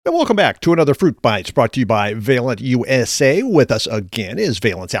And welcome back to another Fruit Bites brought to you by Valent USA. With us again is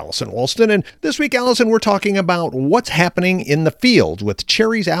Valent's Allison Walston. And this week, Allison, we're talking about what's happening in the field with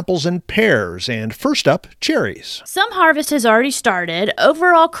cherries, apples, and pears. And first up, cherries. Some harvest has already started.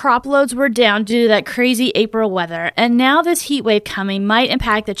 Overall crop loads were down due to that crazy April weather. And now this heat wave coming might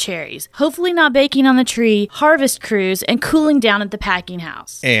impact the cherries. Hopefully not baking on the tree, harvest crews, and cooling down at the packing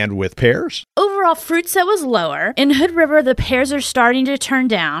house. And with pears? Overall fruit set was lower. In Hood River, the pears are starting to turn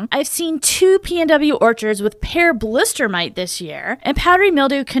down. I've seen 2 PNW orchards with pear blister mite this year, and powdery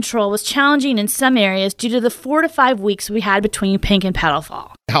mildew control was challenging in some areas due to the 4 to 5 weeks we had between pink and petal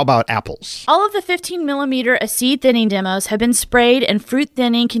fall. How about apples? All of the 15mm seed thinning demos have been sprayed and fruit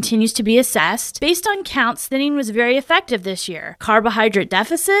thinning continues to be assessed. Based on counts, thinning was very effective this year. Carbohydrate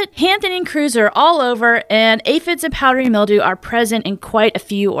deficit, hand thinning crews are all over, and aphids and powdery mildew are present in quite a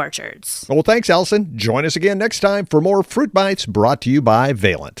few orchards. Well, thanks, Allison. Join us again next time for more Fruit Bites brought to you by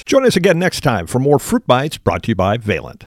Valent. Join us again next time for more Fruit Bites brought to you by Valent.